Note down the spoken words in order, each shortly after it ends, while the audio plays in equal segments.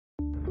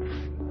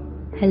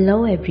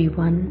Hello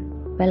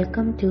everyone,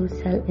 welcome to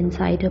Cell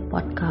Insider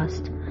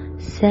Podcast.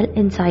 Cell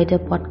Insider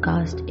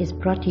Podcast is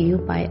brought to you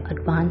by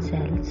Advanced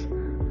Cells,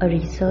 a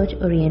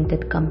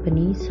research-oriented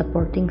company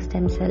supporting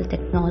stem cell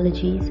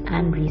technologies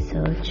and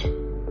research.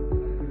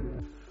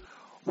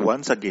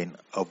 Once again,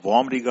 a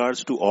warm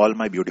regards to all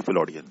my beautiful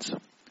audience.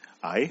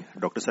 I,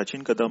 Dr.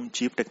 Sachin Kadam,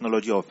 Chief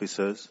Technology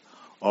Officer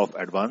of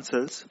Advanced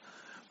Cells,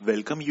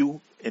 welcome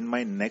you in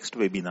my next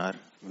webinar,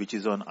 which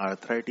is on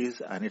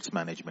arthritis and its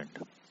management.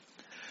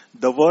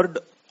 The word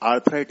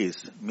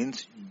arthritis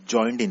means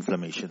joint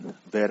inflammation,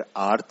 where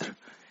arth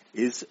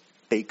is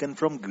taken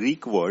from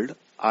Greek word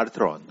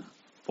arthron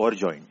for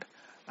joint,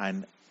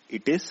 and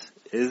it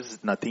is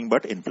nothing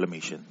but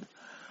inflammation.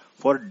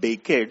 For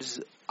decades,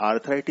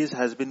 arthritis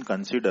has been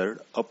considered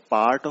a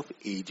part of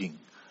aging,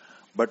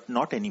 but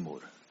not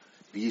anymore.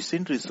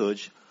 Recent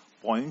research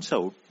points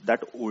out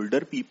that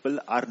older people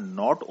are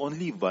not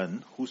only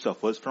one who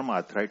suffers from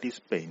arthritis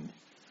pain.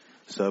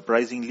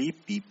 Surprisingly,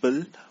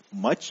 people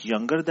much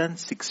younger than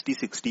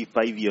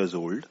 60-65 years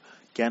old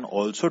can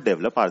also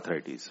develop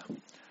arthritis.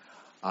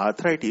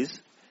 Arthritis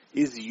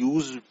is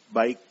used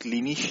by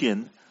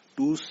clinicians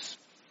to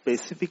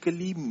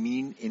specifically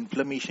mean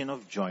inflammation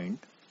of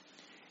joint.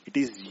 It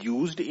is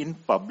used in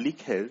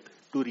public health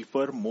to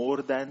refer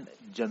more than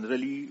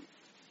generally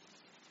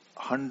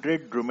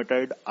 100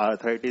 rheumatoid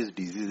arthritis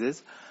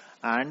diseases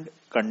and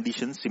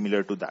conditions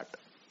similar to that.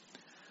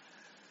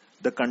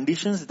 The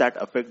conditions that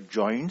affect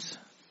joints,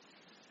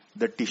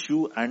 the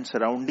tissue and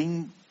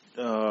surrounding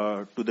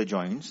to the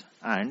joints,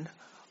 and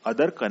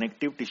other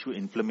connective tissue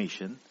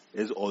inflammation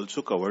is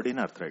also covered in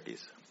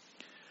arthritis.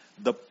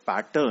 The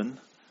pattern,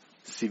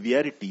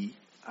 severity,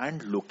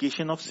 and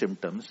location of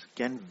symptoms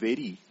can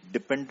vary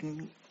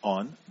depending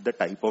on the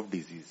type of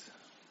disease.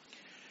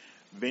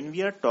 When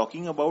we are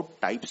talking about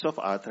types of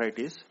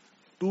arthritis,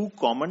 two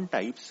common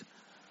types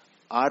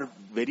are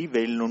very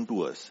well known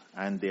to us,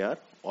 and they are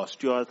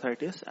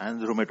osteoarthritis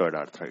and rheumatoid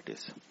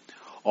arthritis.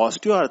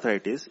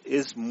 Osteoarthritis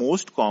is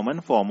most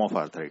common form of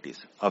arthritis,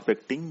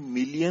 affecting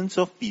millions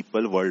of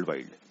people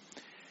worldwide.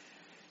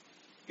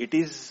 It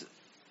is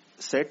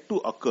said to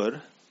occur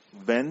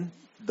when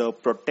the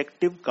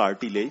protective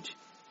cartilage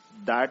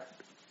that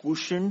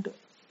cushioned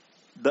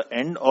the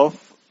end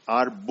of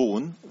our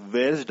bone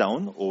wears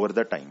down over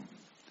the time.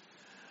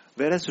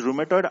 Whereas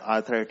rheumatoid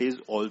arthritis,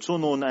 also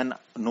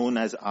known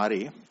as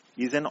RA,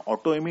 is an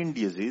autoimmune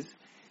disease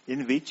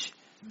in which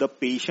the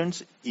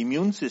patient's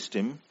immune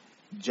system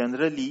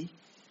generally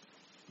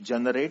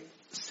generates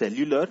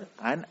cellular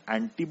and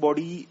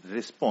antibody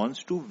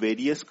response to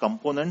various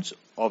components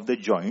of the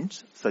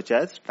joints, such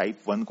as type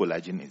 1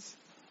 collagenase.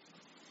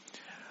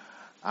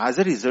 As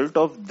a result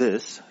of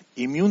this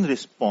immune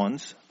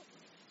response,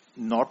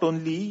 not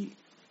only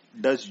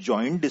does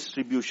joint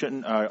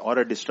distribution or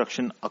a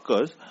destruction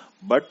occurs,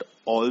 but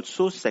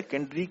also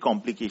secondary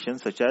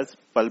complications such as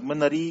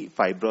pulmonary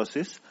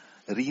fibrosis,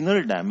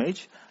 renal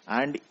damage,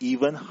 and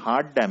even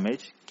heart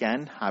damage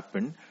can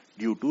happen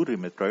due to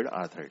rheumatoid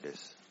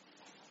arthritis.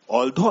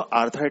 Although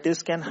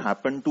arthritis can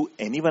happen to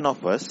any one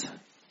of us,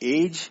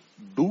 age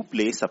do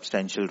play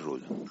substantial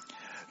role.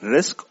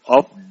 Risk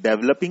of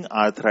developing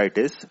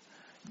arthritis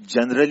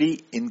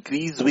generally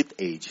increase with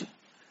age.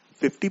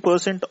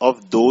 50%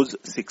 of those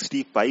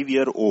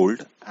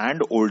 65-year-old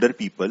and older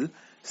people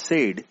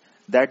said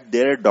that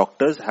their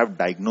doctors have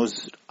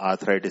diagnosed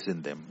arthritis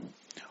in them.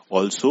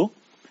 Also,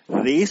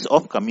 race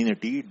of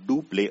community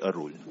do play a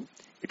role.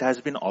 It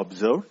has been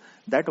observed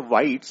that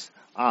whites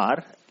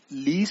are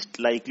least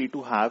likely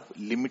to have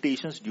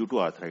limitations due to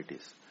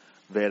arthritis,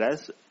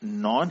 whereas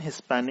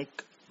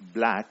non-Hispanic,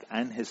 black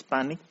and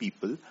Hispanic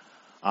people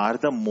are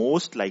the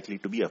most likely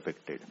to be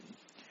affected.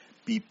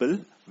 People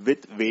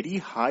with very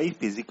high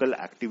physical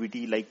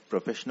activity like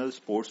professional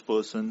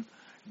sportsperson,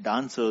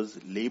 dancers,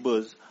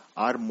 laborers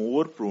are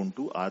more prone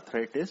to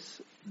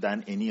arthritis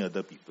than any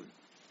other people.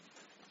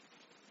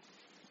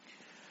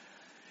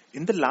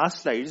 In the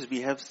last slides,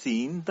 we have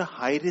seen the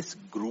high-risk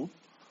group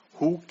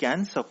who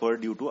can suffer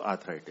due to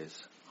arthritis.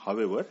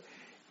 However,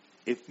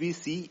 if we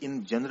see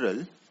in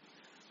general,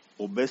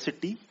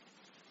 obesity,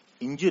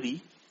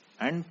 injury,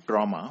 and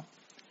trauma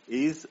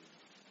is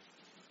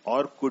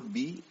or could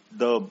be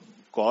the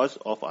cause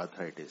of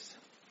arthritis.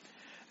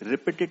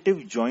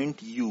 Repetitive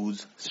joint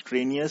use,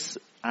 strenuous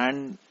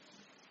and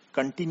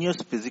continuous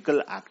physical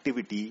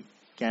activity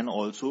can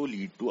also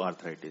lead to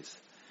arthritis.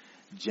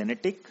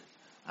 Genetic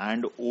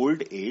and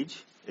old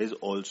age is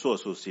also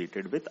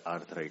associated with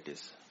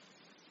arthritis.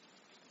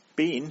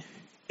 Pain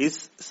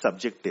is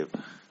subjective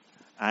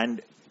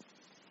and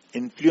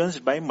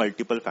influenced by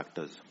multiple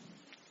factors.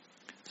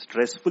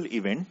 Stressful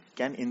event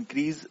can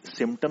increase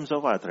symptoms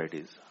of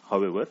arthritis.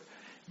 However,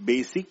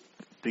 basic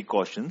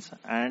precautions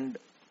and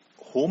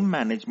home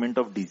management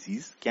of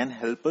disease can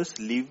help us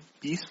live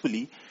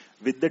peacefully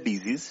with the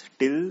disease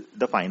till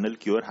the final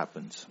cure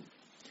happens.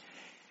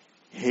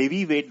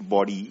 Heavy weight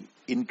body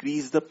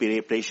increase the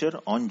pressure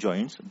on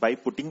joints by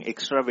putting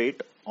extra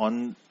weight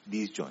on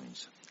these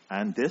joints,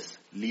 and this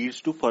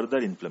leads to further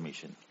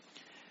inflammation.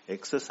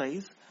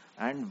 Exercise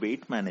and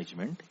weight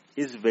management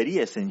is very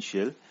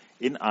essential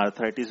in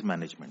arthritis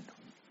management.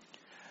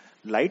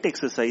 Light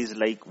exercise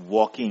like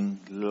walking,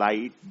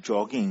 light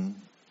jogging,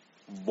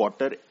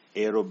 water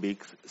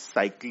aerobics,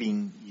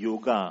 cycling,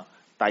 yoga,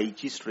 tai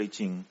chi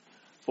stretching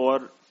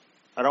for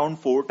around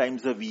 4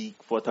 times a week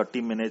for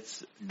 30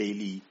 minutes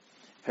daily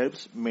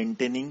helps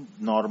maintaining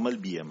normal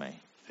BMI.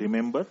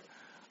 Remember,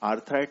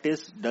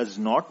 arthritis does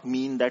not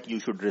mean that you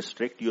should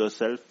restrict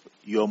yourself,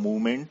 your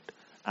movement,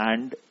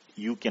 and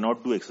you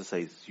cannot do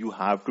exercise. You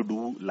have to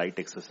do light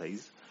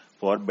exercise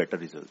for better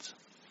results.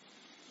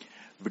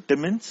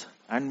 Vitamins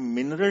and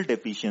mineral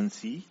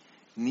deficiency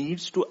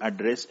needs to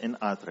address in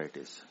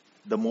arthritis.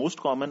 The most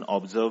common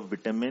observed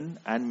vitamin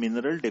and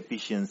mineral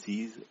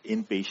deficiencies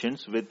in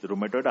patients with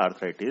rheumatoid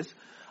arthritis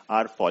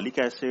are folic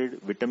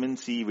acid, vitamin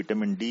C,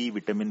 vitamin D,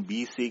 vitamin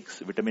B6,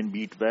 vitamin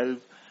B12,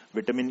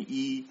 vitamin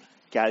E,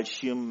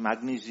 calcium,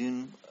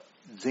 magnesium,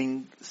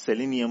 zinc,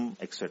 selenium,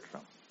 etc.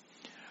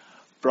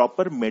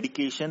 Proper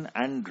medication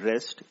and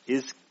rest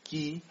is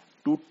key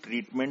to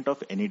treatment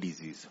of any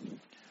disease.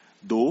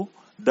 Though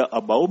the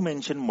above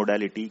mentioned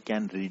modality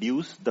can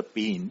reduce the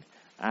pain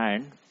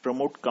and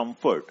promote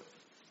comfort,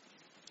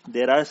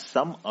 there are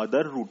some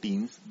other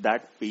routines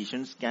that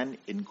patients can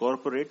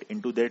incorporate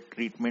into their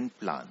treatment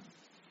plan.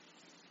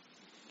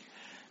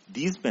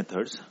 These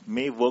methods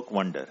may work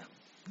wonder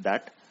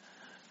that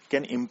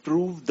can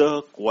improve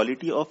the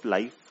quality of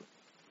life.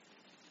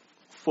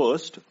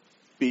 First,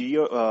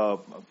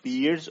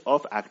 periods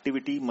of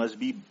activity must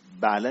be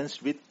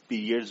balanced with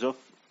periods of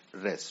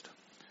rest.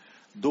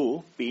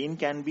 Though pain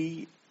can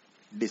be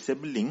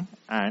disabling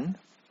and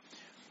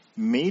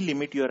may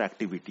limit your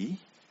activity,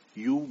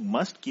 you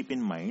must keep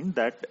in mind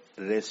that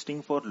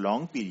resting for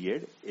long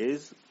period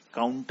is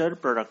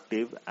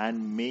counterproductive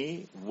and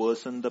may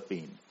worsen the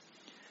pain.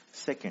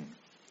 Second,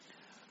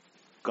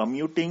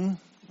 communication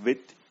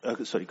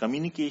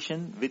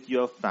with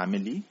your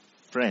family,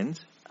 friends,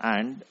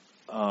 and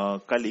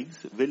colleagues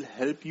will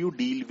help you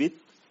deal with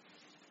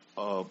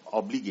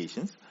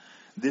obligations.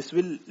 This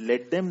will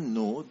let them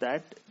know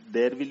that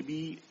there will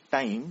be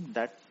time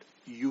that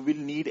you will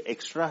need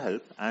extra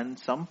help and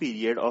some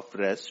period of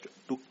rest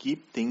to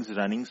keep things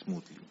running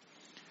smoothly.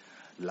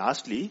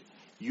 Lastly,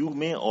 you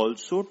may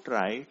also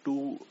try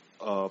to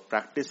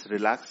practice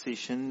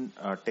relaxation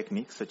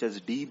techniques such as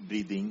deep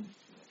breathing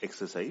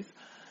exercise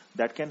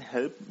that can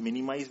help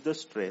minimize the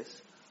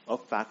stress, a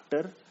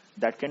factor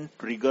that can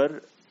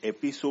trigger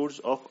episodes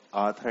of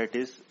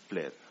arthritis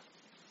flare.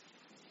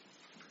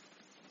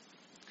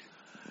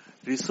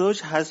 Research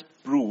has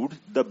proved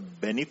the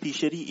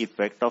beneficiary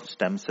effect of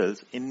stem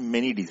cells in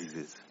many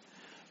diseases.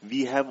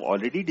 We have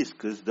already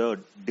discussed the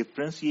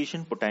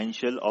differentiation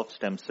potential of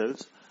stem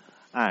cells,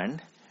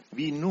 and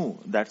we know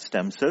that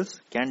stem cells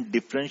can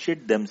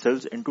differentiate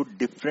themselves into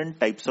different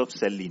types of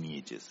cell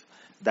lineages.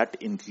 That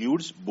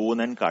includes bone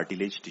and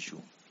cartilage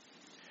tissue.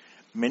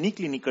 Many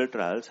clinical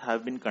trials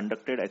have been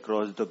conducted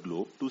across the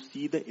globe to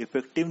see the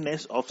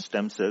effectiveness of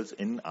stem cells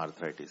in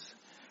arthritis.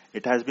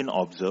 It has been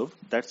observed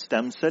that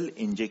stem cell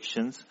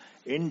injections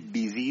in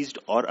diseased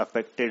or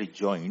affected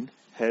joint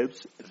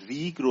helps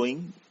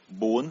regrowing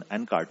bone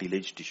and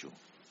cartilage tissue.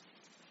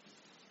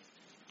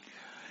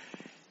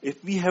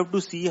 If we have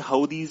to see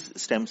how these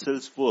stem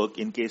cells work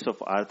in case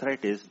of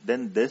arthritis,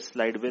 then this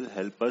slide will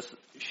help us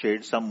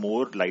shed some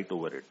more light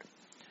over it.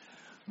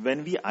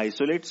 When we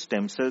isolate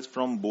stem cells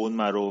from bone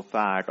marrow,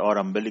 fat, or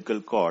umbilical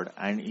cord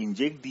and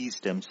inject these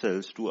stem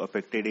cells to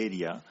affected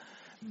area,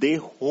 they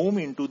home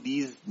into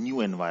these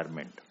new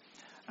environment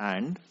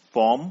and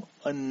form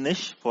a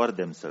niche for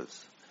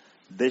themselves.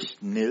 This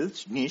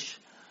niche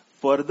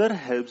further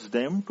helps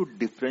them to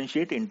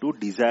differentiate into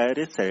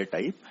desired cell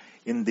type,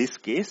 in this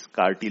case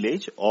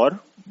cartilage or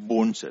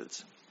bone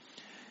cells.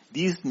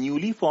 These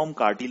newly formed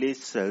cartilage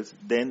cells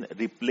then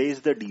replace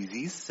the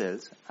diseased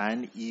cells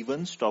and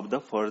even stop the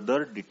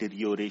further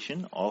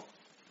deterioration of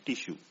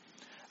tissue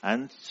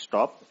and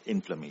stop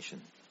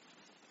inflammation.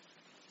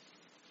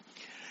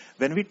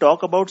 When we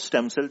talk about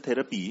stem cell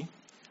therapy,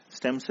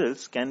 stem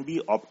cells can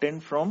be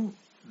obtained from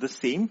the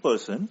same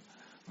person,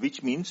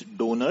 which means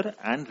donor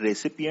and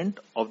recipient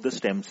of the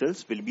stem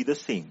cells will be the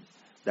same.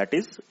 That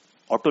is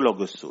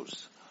autologous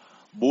source.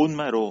 Bone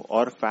marrow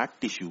or fat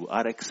tissue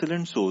are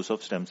excellent source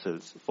of stem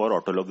cells for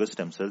autologous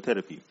stem cell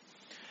therapy.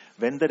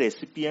 When the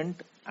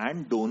recipient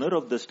and donor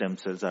of the stem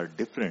cells are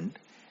different,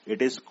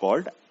 it is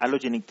called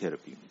allogenic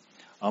therapy.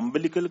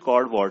 Umbilical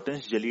cord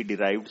Wharton's jelly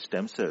derived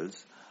stem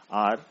cells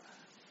are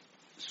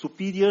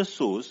superior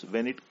source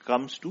when it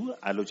comes to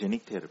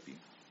allogenic therapy.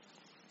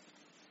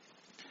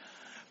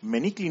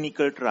 Many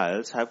clinical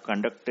trials have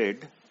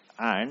conducted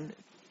and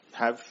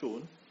have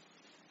shown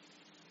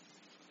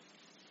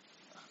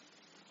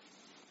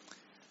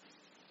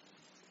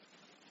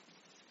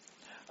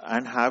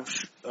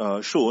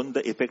shown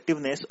the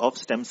effectiveness of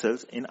stem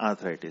cells in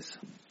arthritis.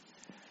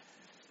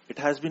 It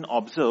has been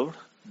observed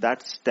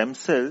that stem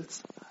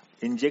cells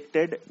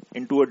injected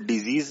into a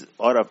disease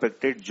or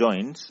affected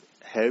joints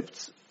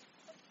helps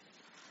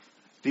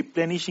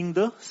replenishing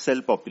the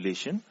cell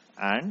population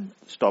and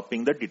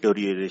stopping the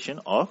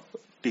deterioration of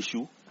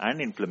tissue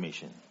and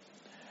inflammation.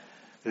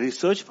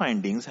 Research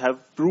findings have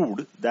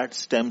proved that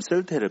stem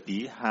cell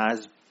therapy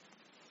has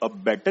a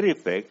better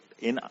effect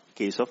in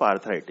case of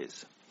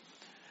arthritis.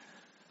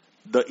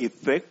 The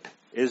effect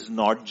is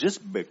not just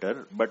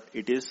better, but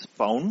it is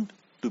found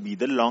to be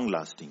the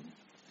long-lasting.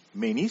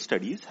 Many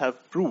studies have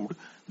proved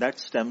that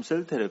stem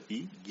cell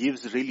therapy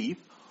gives relief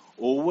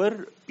over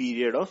a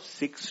period of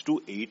 6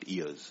 to 8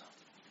 years.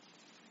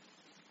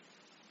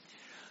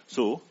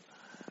 So,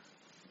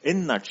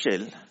 in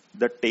nutshell,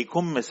 the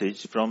take-home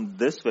message from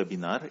this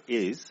webinar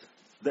is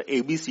the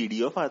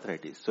ABCD of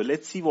arthritis. So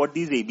let's see what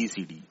these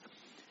ABCD.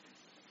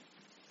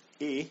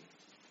 A.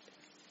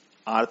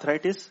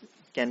 Arthritis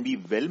can be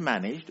well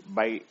managed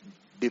by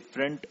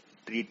different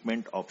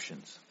treatment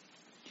options.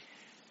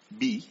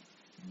 B.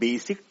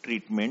 Basic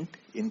treatment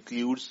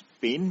includes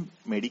pain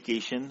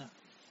medication,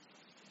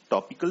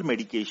 topical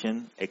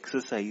medication,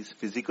 exercise,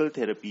 physical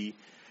therapy,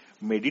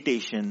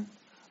 meditation,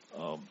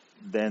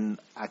 then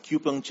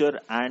acupuncture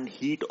and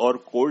heat or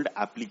cold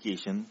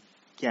application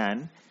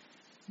can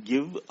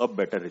give a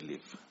better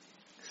relief.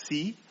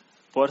 C.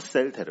 For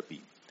cell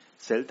therapy.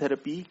 Cell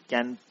therapy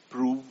can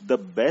prove the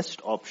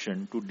best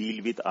option to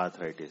deal with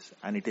arthritis,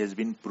 and it has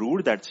been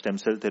proved that stem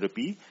cell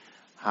therapy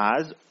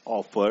has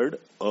offered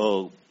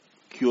a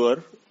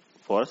cure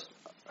for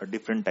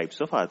different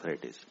types of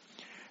arthritis.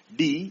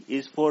 D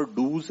is for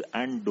do's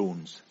and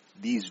don'ts.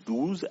 These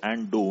do's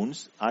and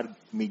don'ts are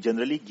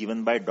generally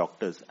given by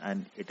doctors,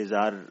 and it is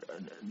our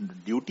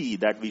duty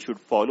that we should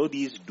follow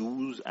these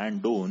do's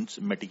and don'ts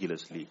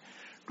meticulously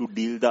to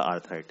deal the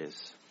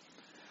arthritis.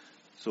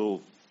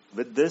 So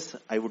with this,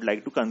 I would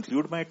like to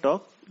conclude my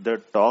talk. The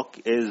talk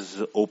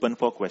is open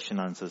for question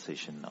answer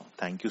session now.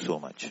 Thank you so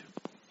much.